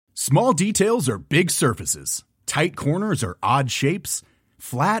Small details are big surfaces. Tight corners are odd shapes.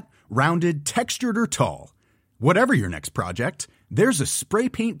 Flat, rounded, textured, or tall. Whatever your next project, there's a spray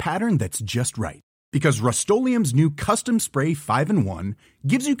paint pattern that's just right. Because Rust-Oleum's new Custom Spray 5-in-1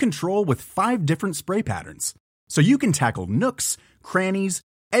 gives you control with 5 different spray patterns. So you can tackle nooks, crannies,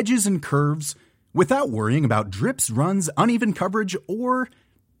 edges, and curves without worrying about drips, runs, uneven coverage, or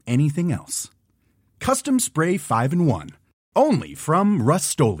anything else. Custom Spray 5-in-1. Only from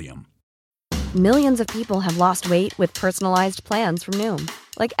Rust-Oleum. Millions of people have lost weight with personalized plans from Noom.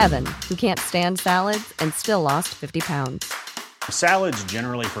 Like Evan, who can't stand salads and still lost 50 pounds. Salads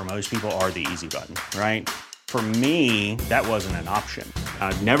generally for most people are the easy button, right? For me, that wasn't an option.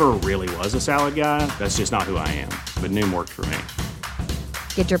 I never really was a salad guy. That's just not who I am. But Noom worked for me.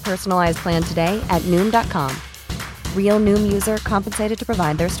 Get your personalized plan today at Noom.com. Real Noom user compensated to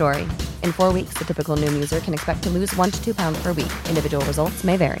provide their story. In 4 weeks, the typical Noom user can expect to lose 1 to 2 pounds per week. Individual results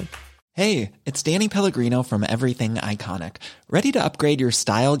may vary. Hey, it's Danny Pellegrino from Everything Iconic. Ready to upgrade your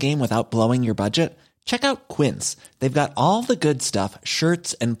style game without blowing your budget? Check out Quince. They've got all the good stuff,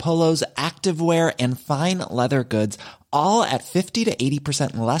 shirts and polos, activewear, and fine leather goods, all at 50 to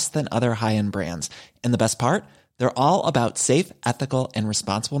 80% less than other high-end brands. And the best part? They're all about safe, ethical, and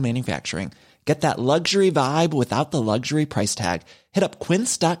responsible manufacturing. Get that luxury vibe without the luxury price tag. Hit up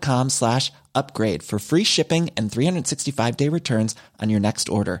quince.com/upgrade for free shipping and 365-day returns on your next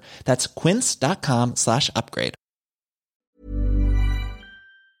order. That's quince.com/upgrade.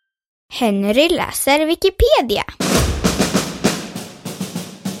 Henry läser Wikipedia.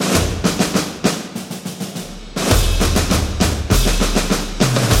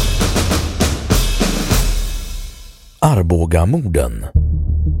 Arbogamorden.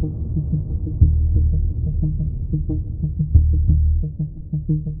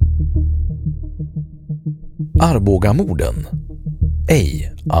 Arbogamorden,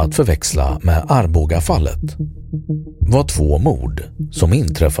 ej att förväxla med Arbogafallet, var 2 mord som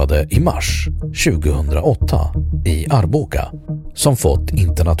inträffade i mars 2008 i Arboga som fått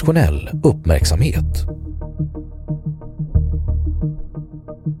internationell uppmärksamhet.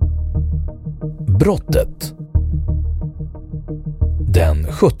 Brottet.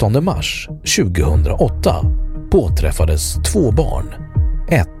 Den 17 mars 2008 påträffades 2 barn,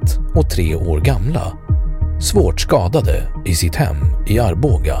 1 och 3 år gamla, svårt skadade i sitt hem i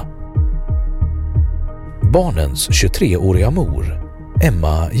Arboga. Barnens 23-åriga mor,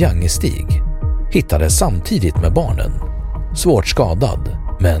 Emma Jangestig, hittades samtidigt med barnen, svårt skadad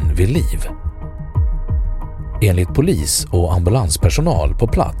men vid liv. Enligt polis och ambulanspersonal på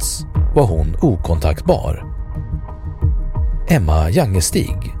plats var hon okontaktbar. Emma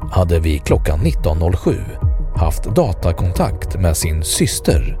Jangestig hade vid klockan 19.07 haft datakontakt med sin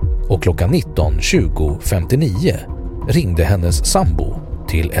syster och klockan 19:20:59 ringde hennes sambo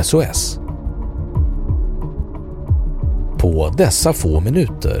till SOS. På dessa få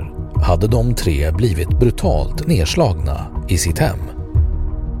minuter hade de 3 blivit brutalt nedslagna i sitt hem.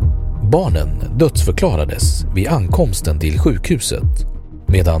 Barnen dödsförklarades vid ankomsten till sjukhuset,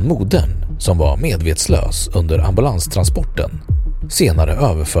 medan modern, som var medvetslös under ambulanstransporten, senare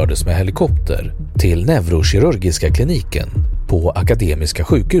överfördes med helikopter till neurokirurgiska kliniken på Akademiska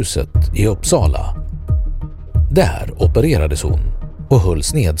sjukhuset i Uppsala. Där opererades hon och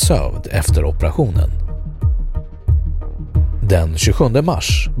hölls nedsövd efter operationen. Den 27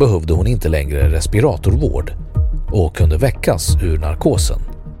 mars behövde hon inte längre respiratorvård och kunde väckas ur narkosen.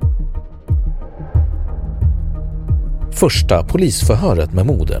 Första polisförhöret med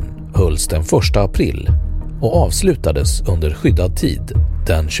modern hölls den 1 april och avslutades under skyddad tid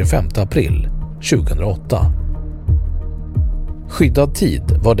den 25 april 2008. Skyddad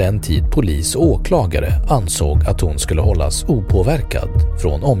tid var den tid polis och åklagare ansåg att hon skulle hållas opåverkad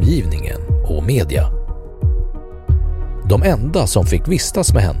från omgivningen och media. De enda som fick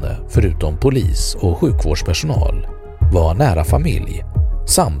vistas med henne förutom polis och sjukvårdspersonal var nära familj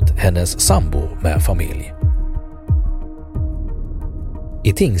samt hennes sambo med familj.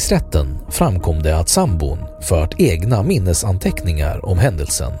 I tingsrätten framkom det att sambon fört egna minnesanteckningar om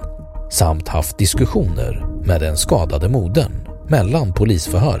händelsen samt haft diskussioner med den skadade modern mellan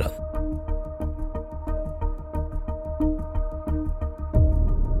polisförhören.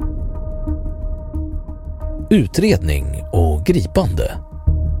 Utredning och gripande.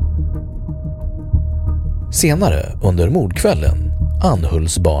 Senare under mordkvällen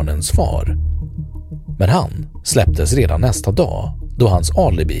anhölls barnens far, men han släpptes redan nästa dag då hans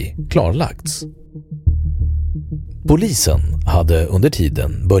alibi klarlagts. Polisen hade under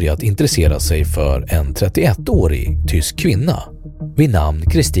tiden börjat intressera sig för en 31-årig tysk kvinna vid namn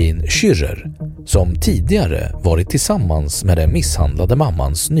Christine Schürrer som tidigare varit tillsammans med den misshandlade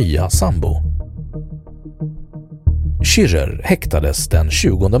mammans nya sambo. Schirrer häktades den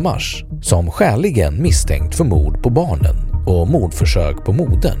 20 mars som skäligen misstänkt för mord på barnen och mordförsök på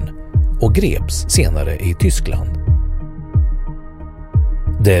modern och greps senare i Tyskland.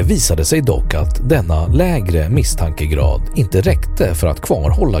 Det visade sig dock att denna lägre misstankegrad inte räckte för att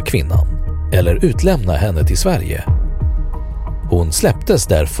kvarhålla kvinnan eller utlämna henne till Sverige. Hon släpptes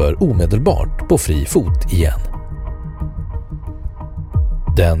därför omedelbart på fri fot igen.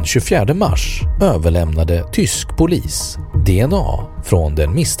 Den 24 mars överlämnade tysk polis DNA från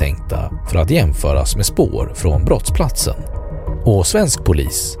den misstänkta för att jämföras med spår från brottsplatsen. Och svensk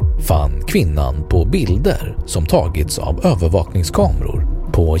polis fann kvinnan på bilder som tagits av övervakningskameror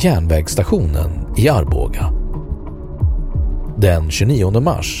på järnvägsstationen i Arboga. Den 29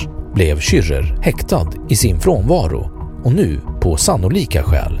 mars blev Schirrer häktad i sin frånvaro och nu på sannolika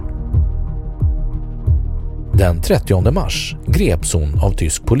skäl. Den 30 mars greps hon av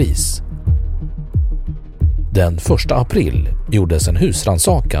tysk polis. Den 1 april gjordes en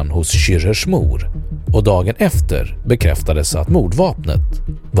husrannsakan hos Schirrers mor och dagen efter bekräftades att mordvapnet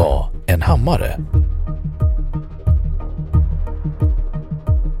var en hammare.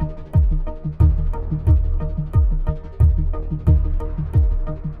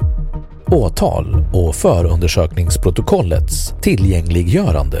 Åtal och förundersökningsprotokollets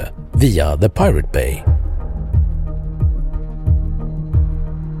tillgängliggörande via The Pirate Bay.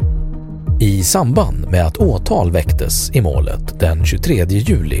 I samband med att åtal väcktes i målet den 23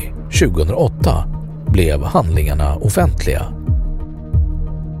 juli 2008 blev handlingarna offentliga.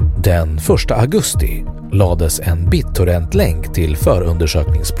 Den 1 augusti lades en BitTorrent-länk till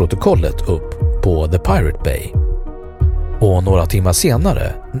förundersökningsprotokollet upp på The Pirate Bay. Och några timmar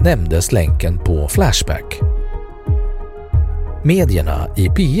senare nämndes länken på Flashback. Medierna i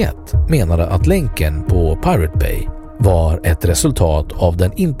P1 menade att länken på Pirate Bay var ett resultat av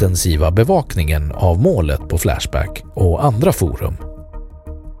den intensiva bevakningen av målet på Flashback och andra forum.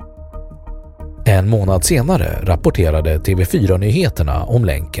 En månad senare rapporterade TV4-nyheterna om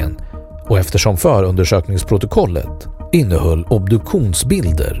länken och eftersom förundersökningsprotokollet innehöll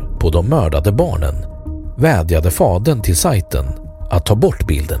obduktionsbilder på de mördade barnen vädjade fadern till sajten att ta bort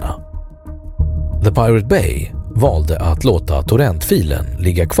bilderna. The Pirate Bay valde att låta torrentfilen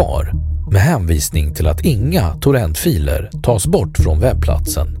ligga kvar med hänvisning till att inga torrentfiler tas bort från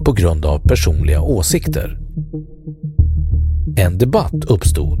webbplatsen på grund av personliga åsikter. En debatt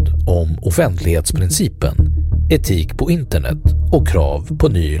uppstod om offentlighetsprincipen, etik på internet och krav på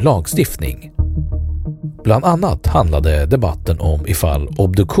ny lagstiftning. Bland annat handlade debatten om ifall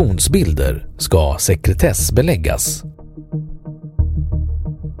obduktionsbilder ska sekretessbeläggas.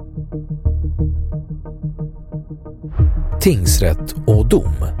 Tingsrätt och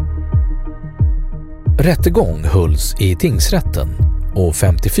dom. Rättegång hölls i tingsrätten och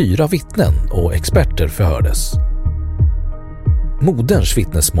 54 vittnen och experter förhördes. Moderns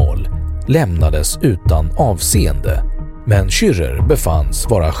vittnesmål lämnades utan avseende, men Schirrer befanns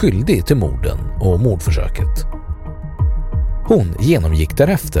vara skyldig till morden och mordförsöket. Hon genomgick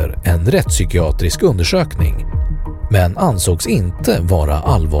därefter en rättspsykiatrisk undersökning, men ansågs inte vara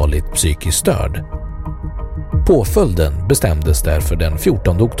allvarligt psykiskt störd. Påföljden bestämdes därför den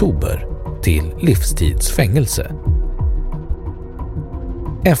 14 oktober till livstidsfängelse.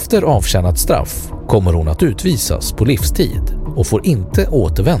 Efter avtjänat straff kommer hon att utvisas på livstid och får inte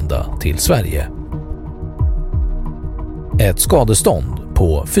återvända till Sverige. Ett skadestånd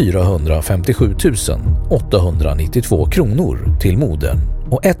på 457 892 kronor till modern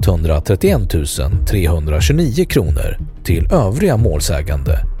och 131 329 kronor till övriga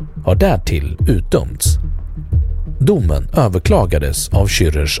målsägande har därtill utdömts. Domen överklagades av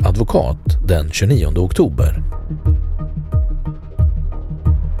Schirrers advokat den 29 oktober.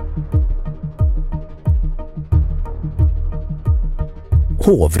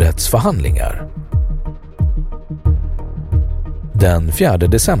 Hovrättsförhandlingar. Den 4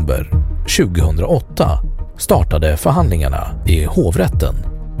 december 2008 startade förhandlingarna i hovrätten.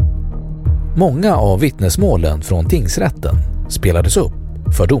 Många av vittnesmålen från tingsrätten spelades upp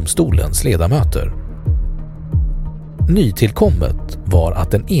för domstolens ledamöter. Nytillkommet var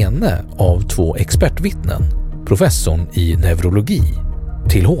att den ene av 2 expertvittnen, professorn i neurologi,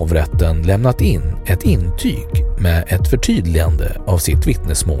 till hovrätten lämnat in ett intyg med ett förtydligande av sitt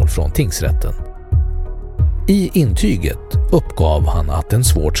vittnesmål från tingsrätten. I intyget uppgav han att den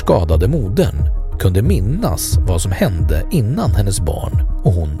svårt skadade modern kunde minnas vad som hände innan hennes barn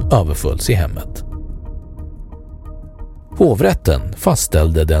och hon överfölls i hemmet. Hovrätten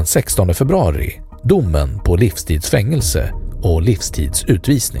fastställde den 16 februari domen på livstidsfängelse och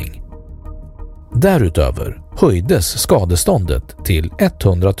livstidsutvisning. Därutöver höjdes skadeståndet till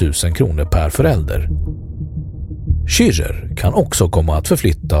 100 000 kronor per förälder. Schürrer kan också komma att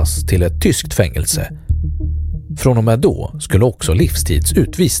förflyttas till ett tyskt fängelse. Från och med då skulle också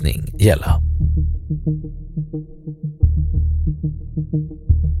livstidsutvisning gälla.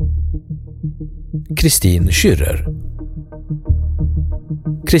 Christine Schürrer.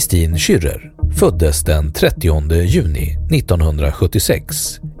 Christine Schürrer föddes den 30 juni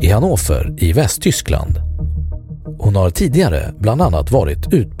 1976 i Hannover i Västtyskland. Hon har tidigare bland annat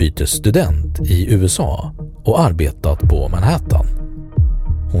varit utbytesstudent i USA och arbetat på Manhattan.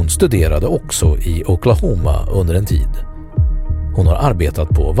 Hon studerade också i Oklahoma under en tid. Hon har arbetat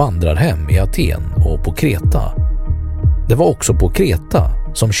på vandrarhem i Aten och på Kreta. Det var också på Kreta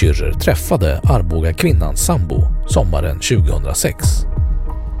som Schürrer träffade Arboga kvinnans sambo sommaren 2006.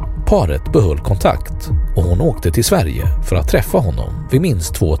 Paret behöll kontakt och hon åkte till Sverige för att träffa honom vid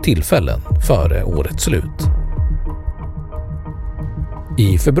minst 2 tillfällen före årets slut.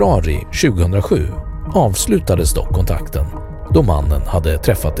 I februari 2007 avslutades dock kontakten då mannen hade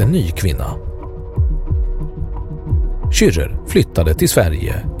träffat en ny kvinna. Schürrer flyttade till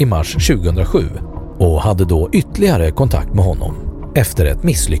Sverige i mars 2007 och hade då ytterligare kontakt med honom efter ett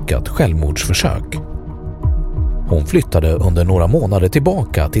misslyckat självmordsförsök. Hon flyttade under några månader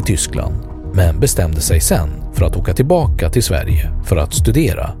tillbaka till Tyskland men bestämde sig sen för att åka tillbaka till Sverige för att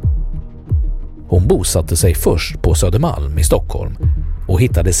studera. Hon bosatte sig först på Södermalm i Stockholm och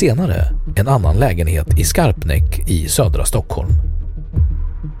hittade senare en annan lägenhet i Skarpnäck i södra Stockholm.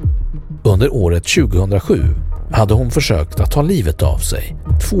 Under året 2007 hade hon försökt att ta livet av sig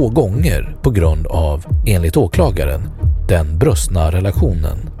 2 gånger på grund av, enligt åklagaren, den brustna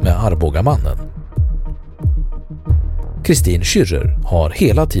relationen med Arbogamannen. Christine Schürrer har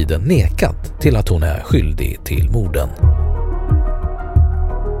hela tiden nekat till att hon är skyldig till morden.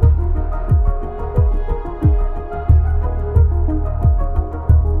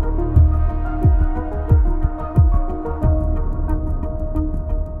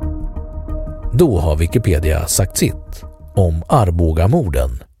 Då har Wikipedia sagt sitt om Arbogamorden.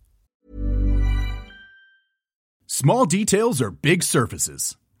 Small details are big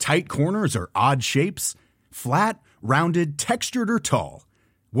surfaces. Tight corners are odd shapes. Flat, rounded, textured, or tall.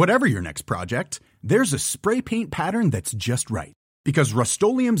 Whatever your next project, there's a spray paint pattern that's just right. Because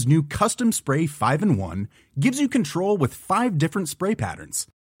Rust-Oleum's new Custom Spray 5-in-1 gives you control with 5 different spray patterns.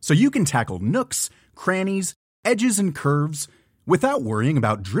 So you can tackle nooks, crannies, edges, and curves without worrying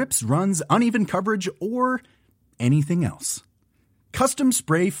about drips, runs, uneven coverage, or anything else. Custom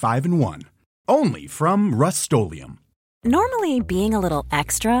Spray 5-in-1. Only from Rust-Oleum. Normally, being a little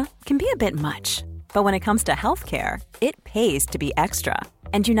extra can be a bit much. But when it comes to healthcare, it pays to be extra.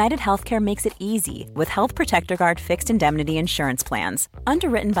 And United Healthcare makes it easy with Health Protector Guard fixed indemnity insurance plans.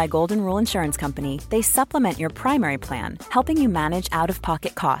 Underwritten by Golden Rule Insurance Company, they supplement your primary plan, helping you manage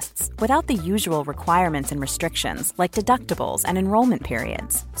out-of-pocket costs without the usual requirements and restrictions like deductibles and enrollment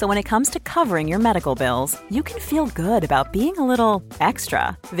periods. So when it comes to covering your medical bills, you can feel good about being a little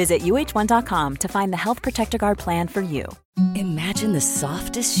extra. Visit uh1.com to find the Health Protector Guard plan for you. Imagine the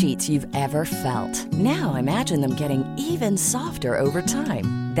softest sheets you've ever felt. Now imagine them getting even softer over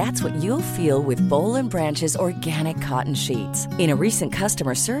time. That's what you'll feel with Boll & Branch's organic cotton sheets. In a recent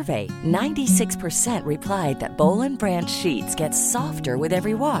customer survey, 96% replied that Boll & Branch sheets get softer with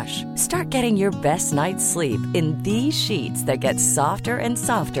every wash. Start getting your best night's sleep in these sheets that get softer and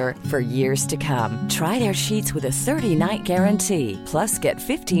softer for years to come. Try their sheets with a 30-night guarantee. Plus, get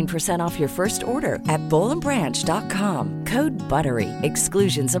 15% off your first order at bollandbranch.com. Code BUTTERY.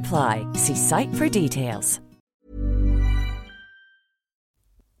 Exclusions apply. See site for details.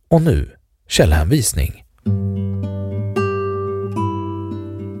 Och nu, källhänvisning.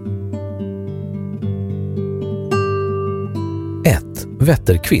 1.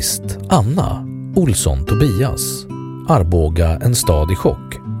 Wetterqvist, Anna, Olsson, Tobias. Arboga, en stad i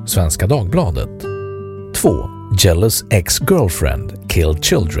chock. Svenska Dagbladet. 2. Jealous ex-girlfriend killed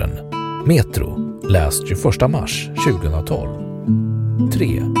children. Metro, läst 21 mars 2012.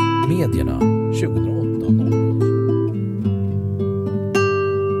 3. Medierna 2008.